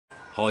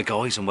Hi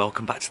guys, and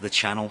welcome back to the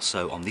channel.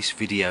 So on this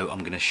video I'm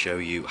going to show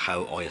you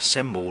how I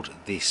assembled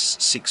this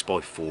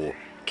 6x4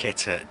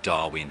 Keter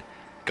Darwin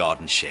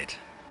garden shed.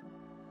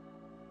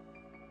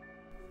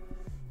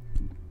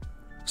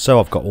 So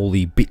I've got all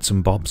the bits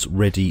and bobs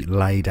ready,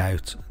 laid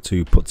out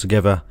to put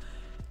together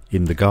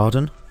in the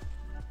garden.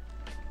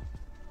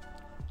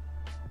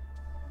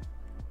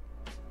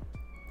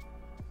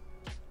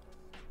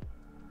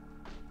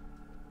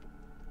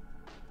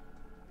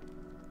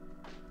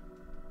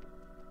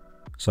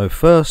 So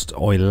first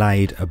I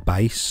laid a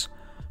base,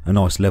 a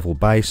nice level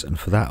base, and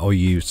for that I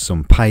used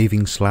some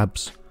paving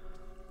slabs.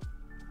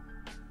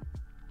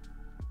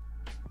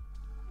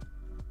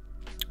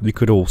 You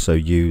could also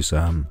use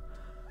a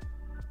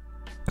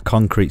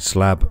concrete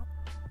slab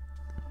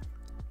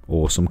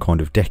or some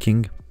kind of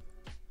decking.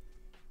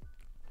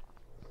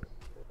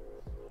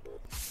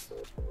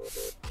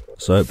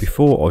 So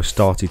before I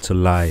started to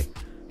lay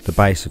the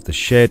base of the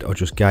shed, I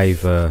just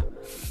gave the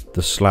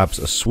slabs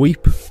a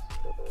sweep.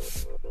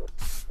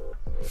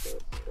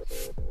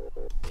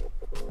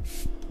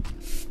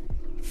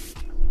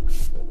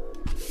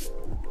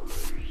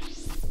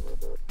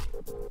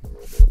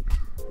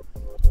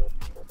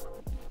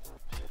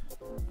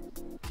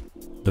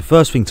 The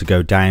first thing to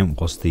go down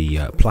was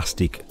the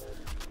plastic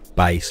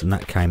base, and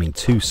that came in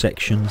two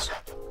sections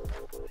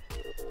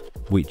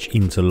which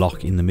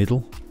interlock in the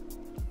middle.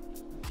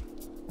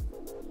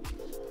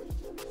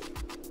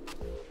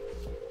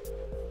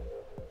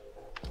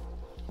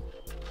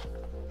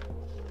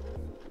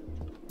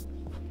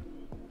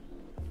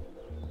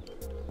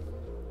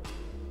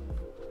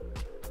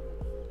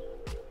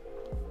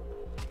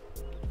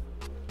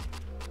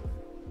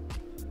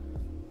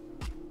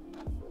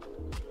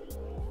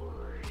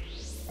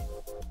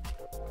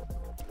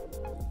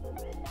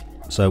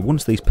 So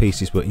once these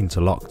pieces were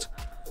interlocked,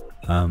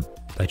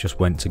 they just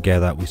went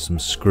together with some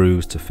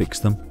screws to fix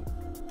them.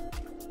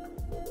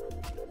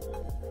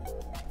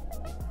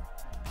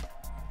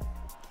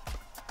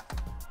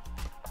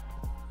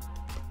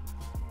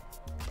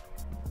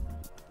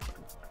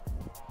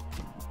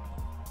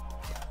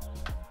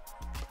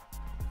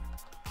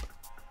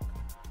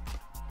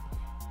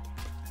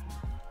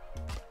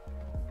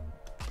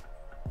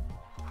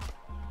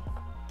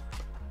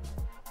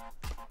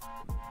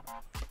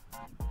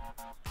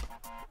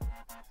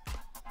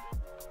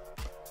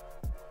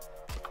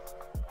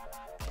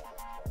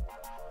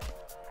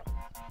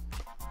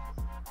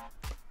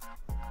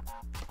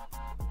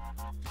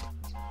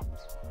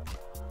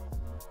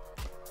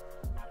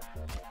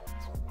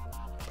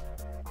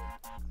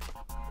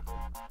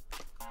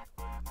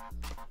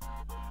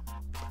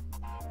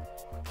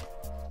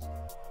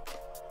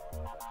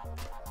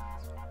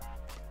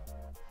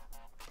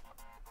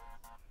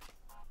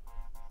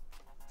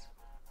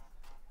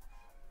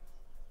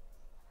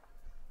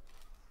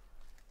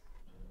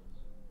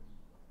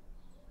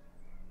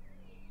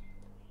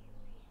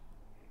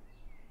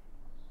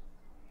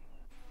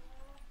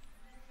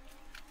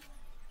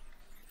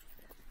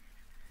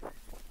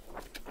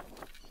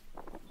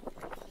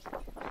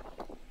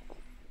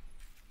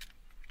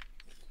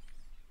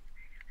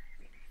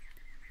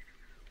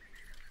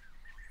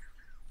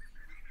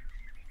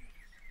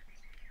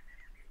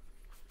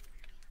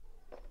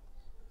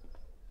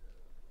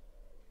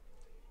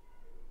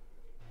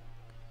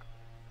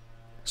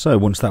 So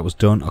once that was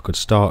done, I could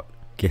start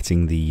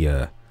getting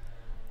the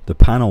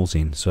panels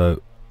in.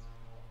 So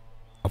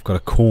I've got a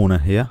corner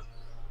here,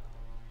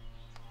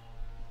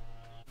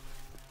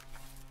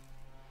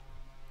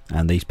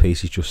 and these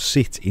pieces just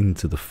sit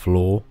into the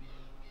floor,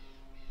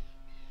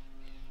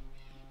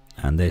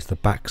 and there's the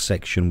back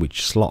section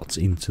which slots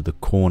into the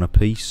corner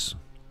piece.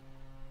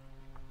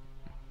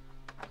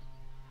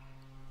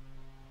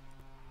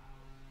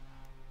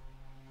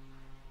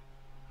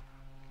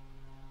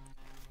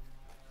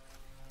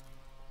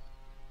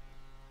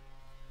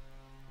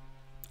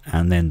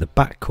 And then the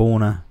back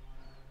corner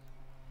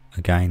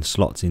again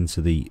slots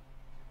into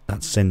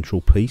that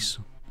central piece.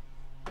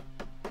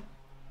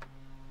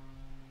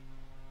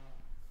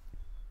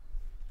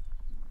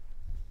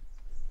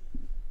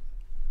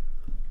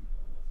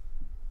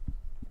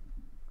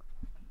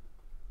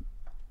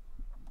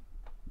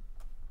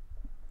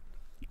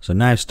 So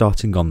now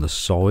starting on the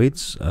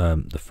sides,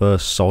 the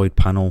first side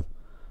panel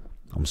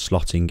I'm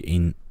slotting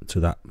into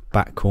that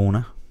back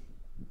corner.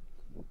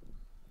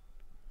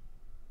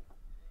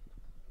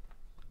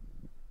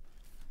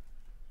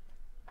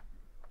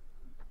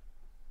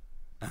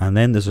 And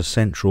then there's a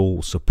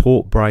central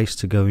support brace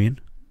to go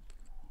in.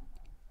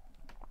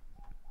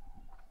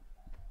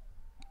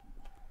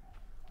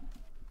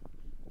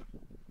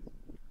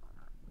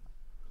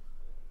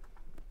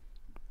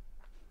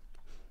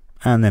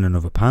 And then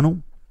another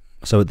panel.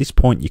 So at this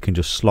point you can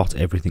just slot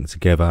everything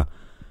together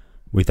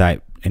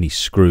without any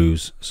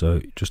screws.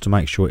 So just to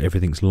make sure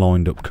everything's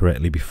lined up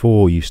correctly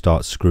before you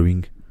start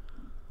screwing.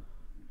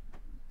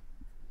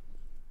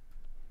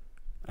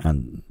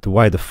 And the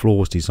way the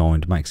floor is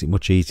designed makes it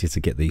much easier to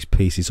get these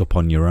pieces up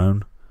on your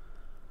own.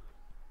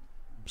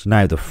 So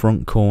now the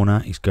front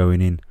corner is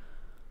going in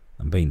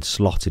and being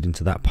slotted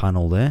into that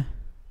panel there.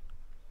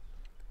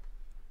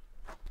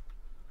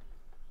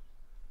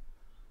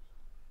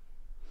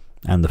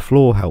 and the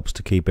floor helps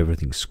to keep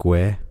everything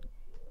square.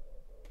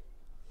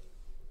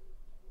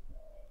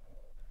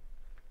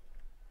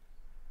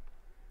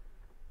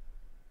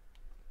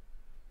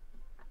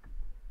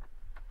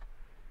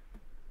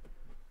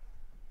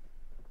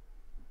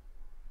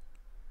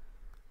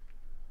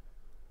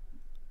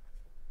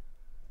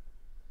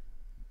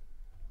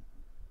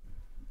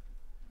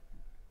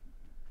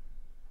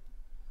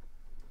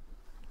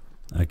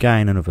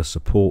 Again, another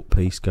support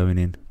piece going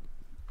in.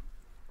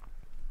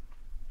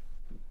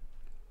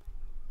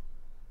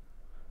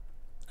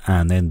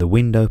 And then the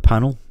window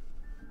panel,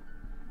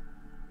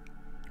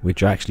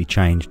 which I actually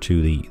changed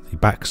to the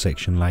back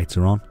section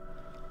later on.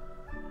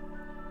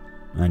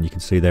 And you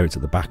can see there it's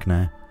at the back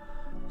now.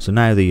 So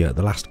now the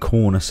last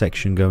corner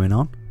section going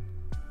on.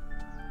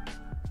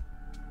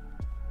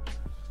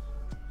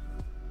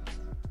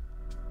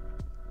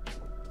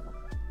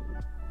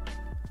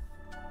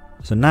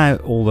 So now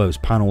all those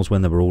panels,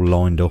 when they were all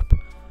lined up,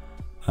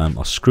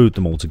 I screwed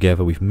them all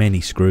together with many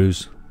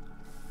screws.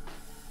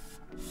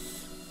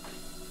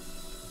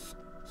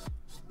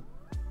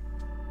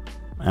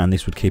 And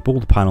this would keep all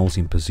the panels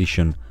in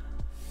position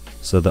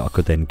so that I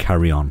could then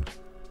carry on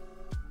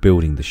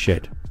building the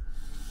shed.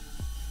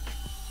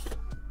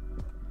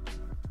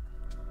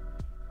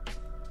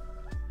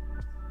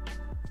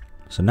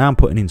 So now I'm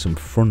putting in some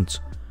front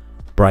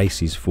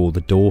braces for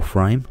the door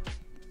frame.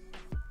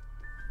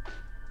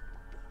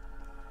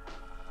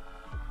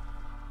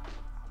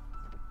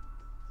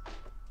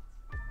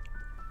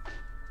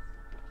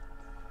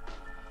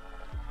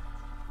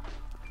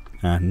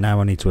 And now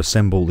I need to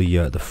assemble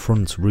the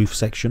front roof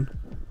section,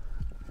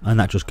 and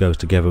that just goes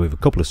together with a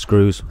couple of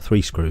screws,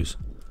 3 screws.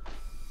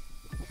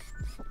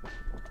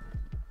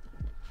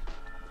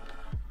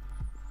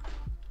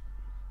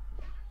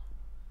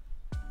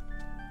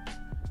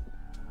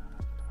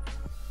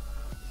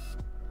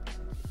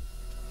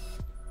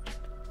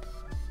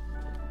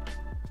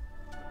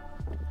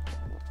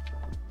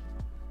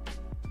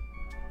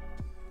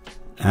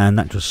 And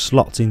that just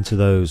slots into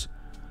those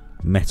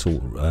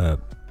metal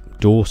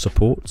door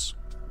supports.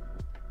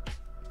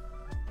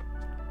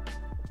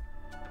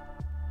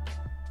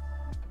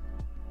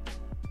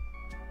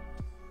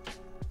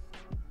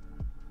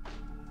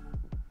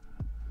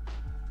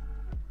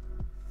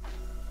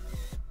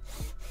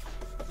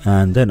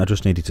 And then I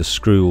just needed to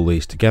screw all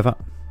these together.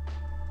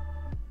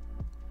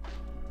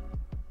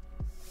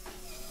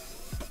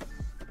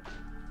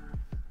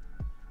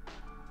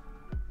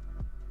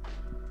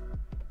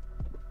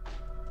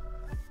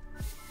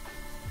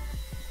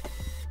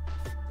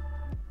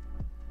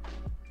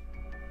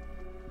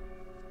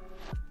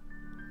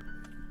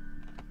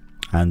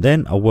 And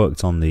then I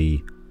worked on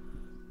the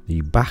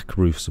back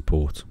roof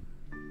support.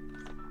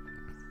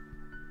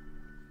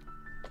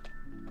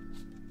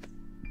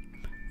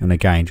 And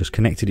again, just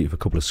connected it with a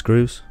couple of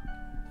screws.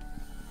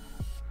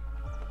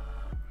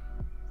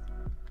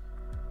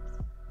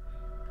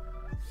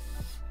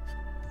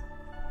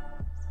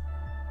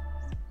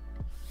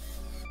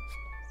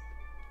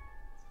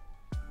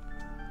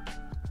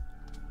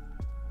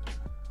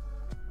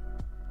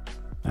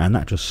 And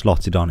that just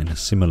slotted on in a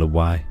similar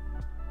way.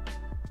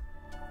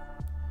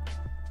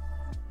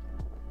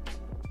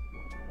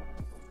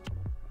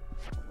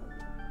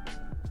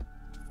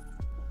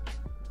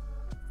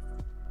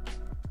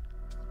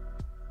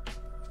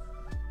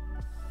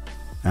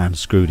 And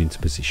screwed into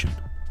position.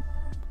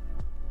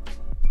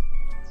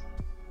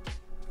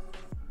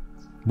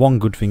 One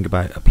good thing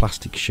about a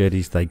plastic shed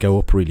is they go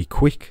up really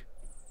quick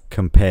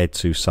compared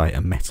to, say, a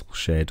metal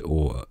shed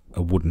or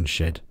a wooden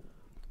shed.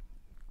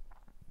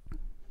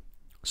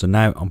 So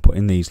now I'm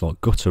putting these like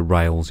gutter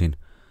rails in,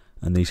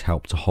 and these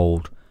help to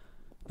hold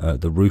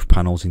the roof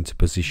panels into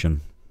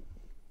position.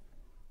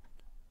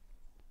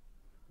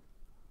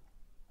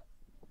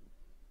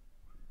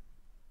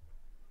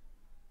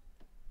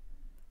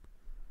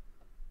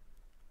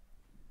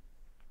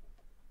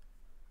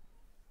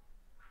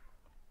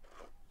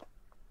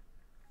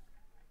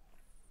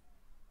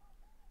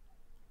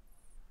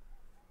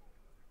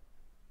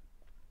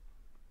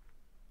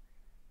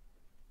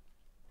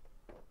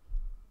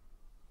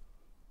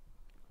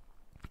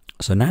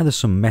 So now there's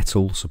some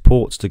metal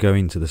supports to go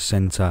into the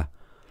centre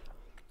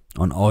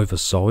on either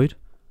side.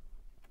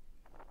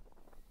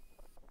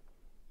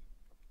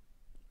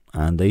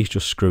 And these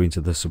just screw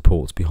into the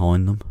supports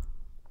behind them.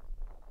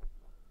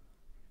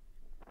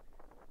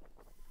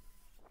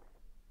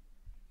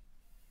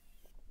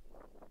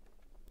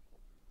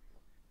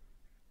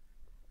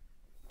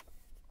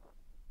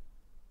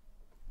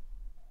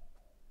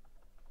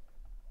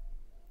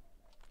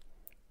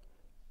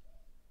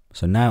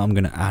 So now I'm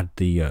going to add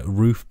the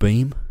roof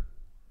beam.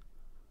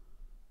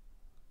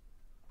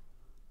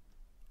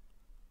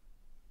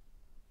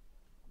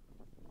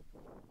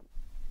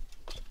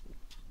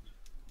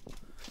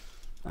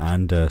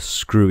 And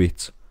screw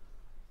it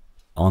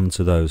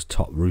onto those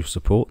top roof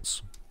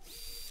supports.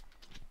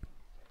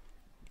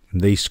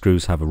 And these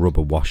screws have a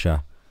rubber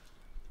washer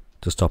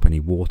to stop any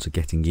water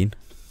getting in.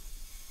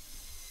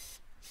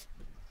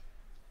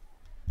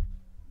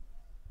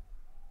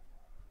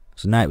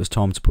 So now it was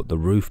time to put the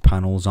roof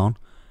panels on,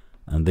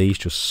 and these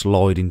just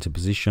slide into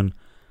position.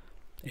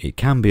 It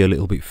can be a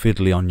little bit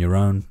fiddly on your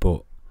own,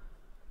 but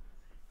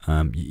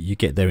you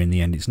get there in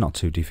the end. It's not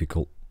too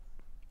difficult.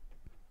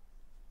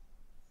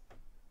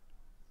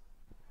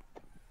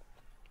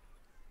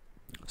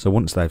 So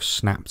once they've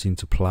snapped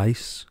into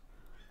place,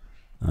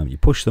 you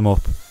push them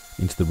up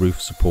into the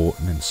roof support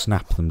and then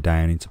snap them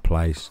down into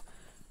place,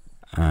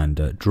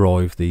 and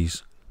drive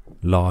these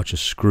larger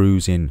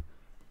screws in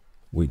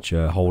which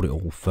hold it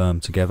all firm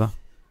together.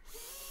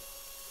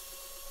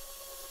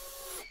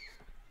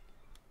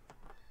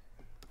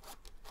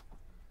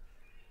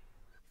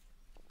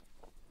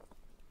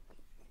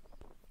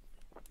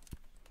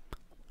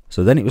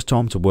 So then it was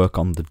time to work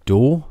on the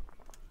door,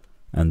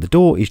 and the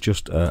door is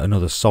just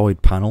another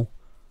side panel,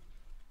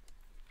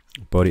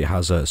 but it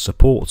has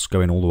supports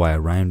going all the way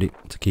around it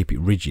to keep it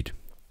rigid.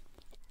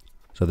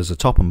 So there's a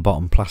top and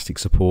bottom plastic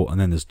support,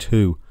 and then there's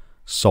two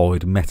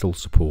side metal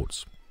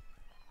supports.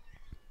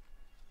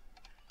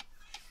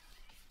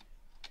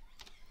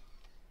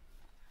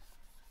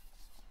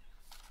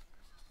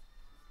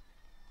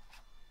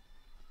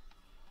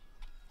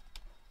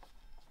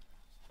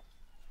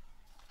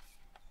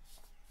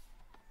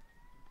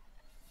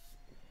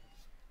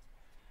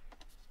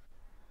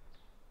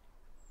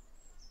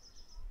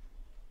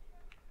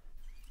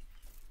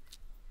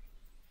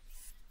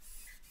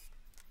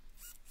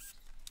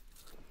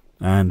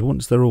 And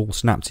once they're all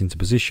snapped into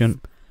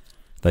position,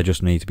 they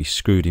just need to be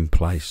screwed in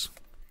place.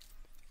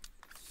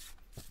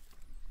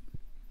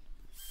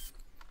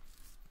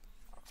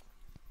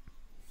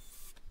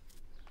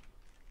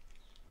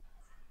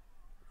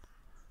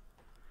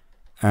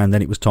 And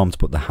then it was time to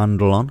put the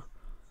handle on.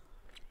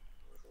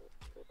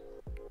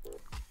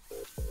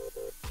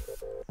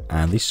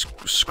 And this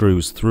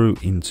screws through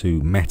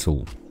into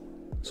metal,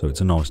 so it's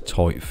a nice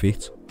tight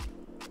fit.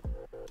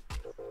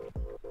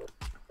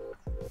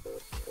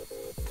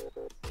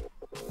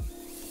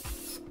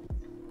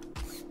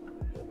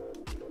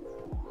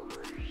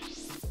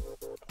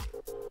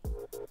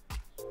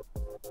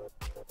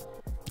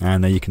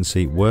 And there you can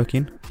see it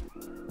working.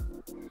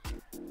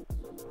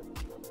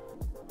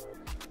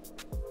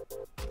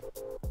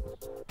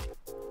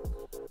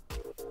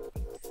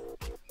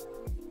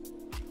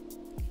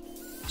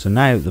 So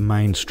now the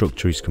main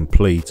structure is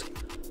complete.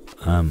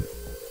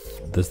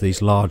 There's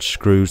these large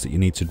screws that you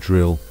need to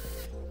drill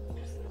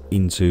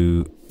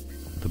into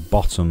the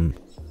bottom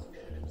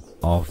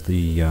of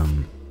the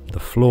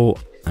floor,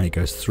 and it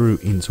goes through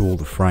into all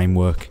the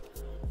framework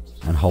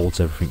and holds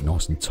everything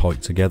nice and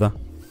tight together.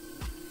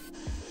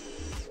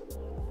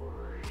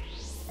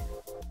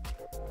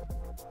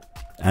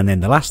 And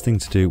then the last thing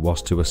to do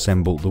was to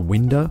assemble the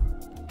window.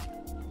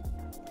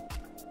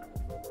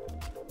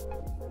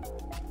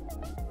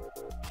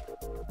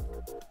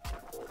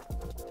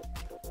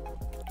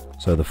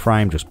 So the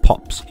frame just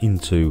pops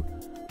into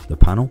the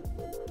panel.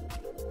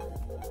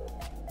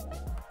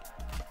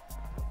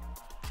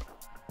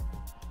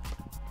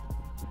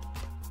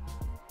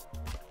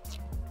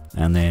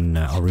 And then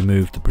I'll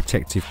remove the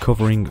protective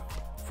covering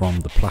from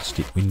the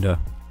plastic window.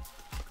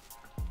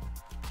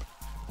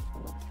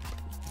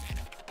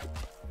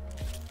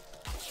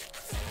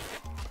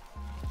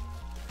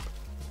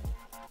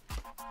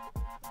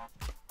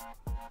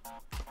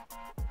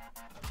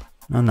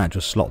 And that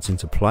just slots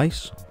into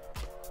place.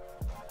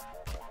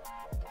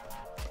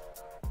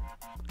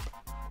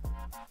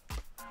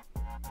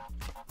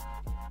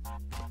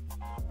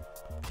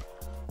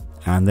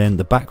 And then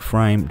the back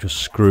frame just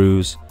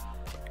screws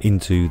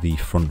into the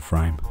front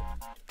frame.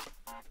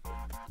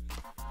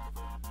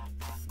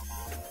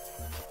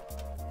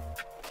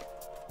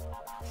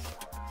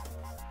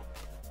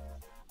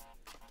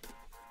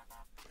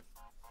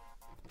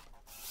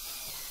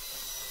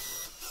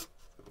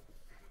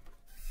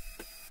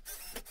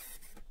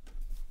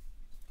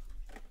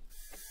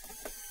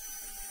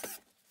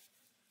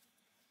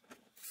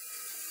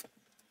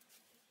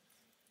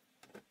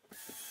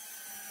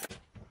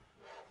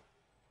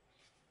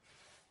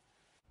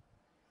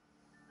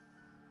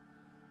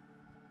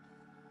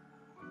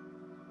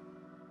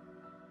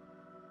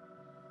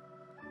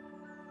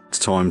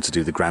 Time to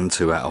do the grand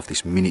tour of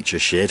this miniature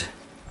shed.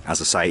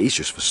 As I say, it's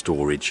just for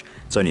storage.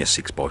 It's only a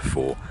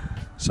 6x4,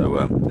 so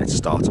let's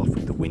start off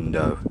with the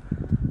window.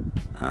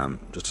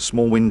 Just a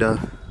small window,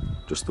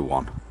 just the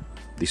one.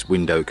 This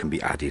window can be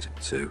added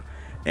to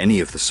any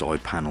of the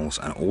side panels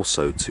and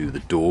also to the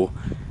door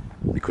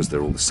because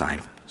they're all the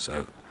same,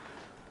 so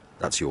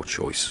that's your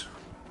choice.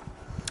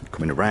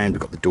 Coming around, we've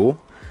got the door.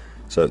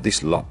 So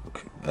this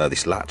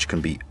latch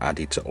can be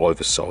added to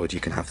either side. You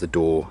can have the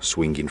door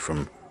swinging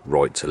from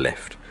right to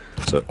left.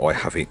 So I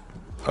have it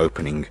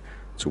opening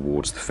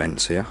towards the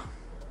fence here.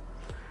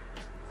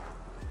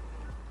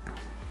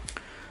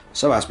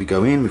 So as we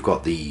go in, we've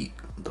got the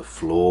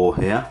floor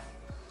here,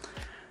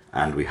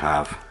 and we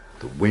have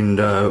the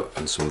window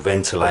and some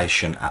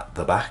ventilation at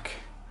the back.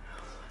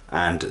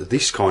 And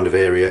this kind of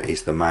area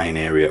is the main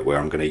area where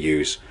I'm going to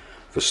use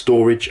for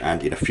storage,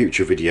 and in a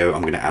future video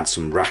I'm going to add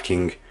some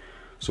racking,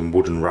 some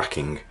wooden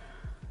racking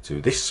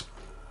to this.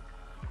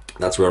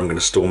 That's where I'm going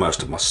to store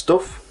most of my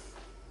stuff,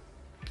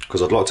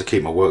 because I'd like to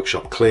keep my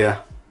workshop clear.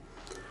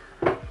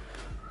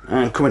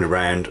 And coming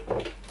around,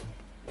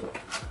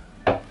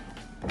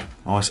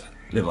 nice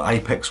little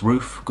apex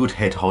roof, good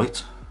head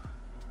height,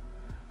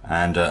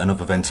 and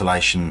another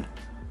ventilation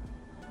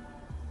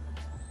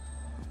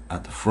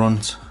at the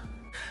front.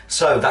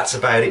 So that's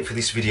about it for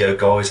this video,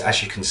 guys.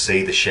 As you can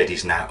see, the shed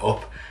is now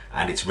up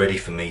and it's ready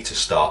for me to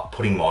start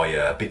putting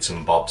my bits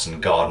and bobs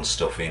and garden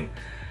stuff in.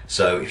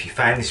 So if you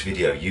found this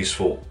video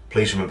useful,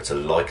 please remember to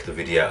like the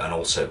video and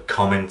also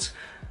comment,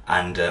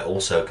 and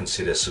also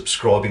consider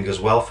subscribing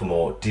as well for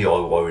more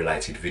DIY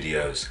related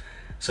videos.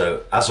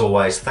 So as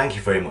always, thank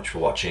you very much for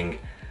watching,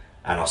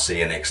 and I'll see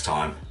you next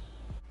time.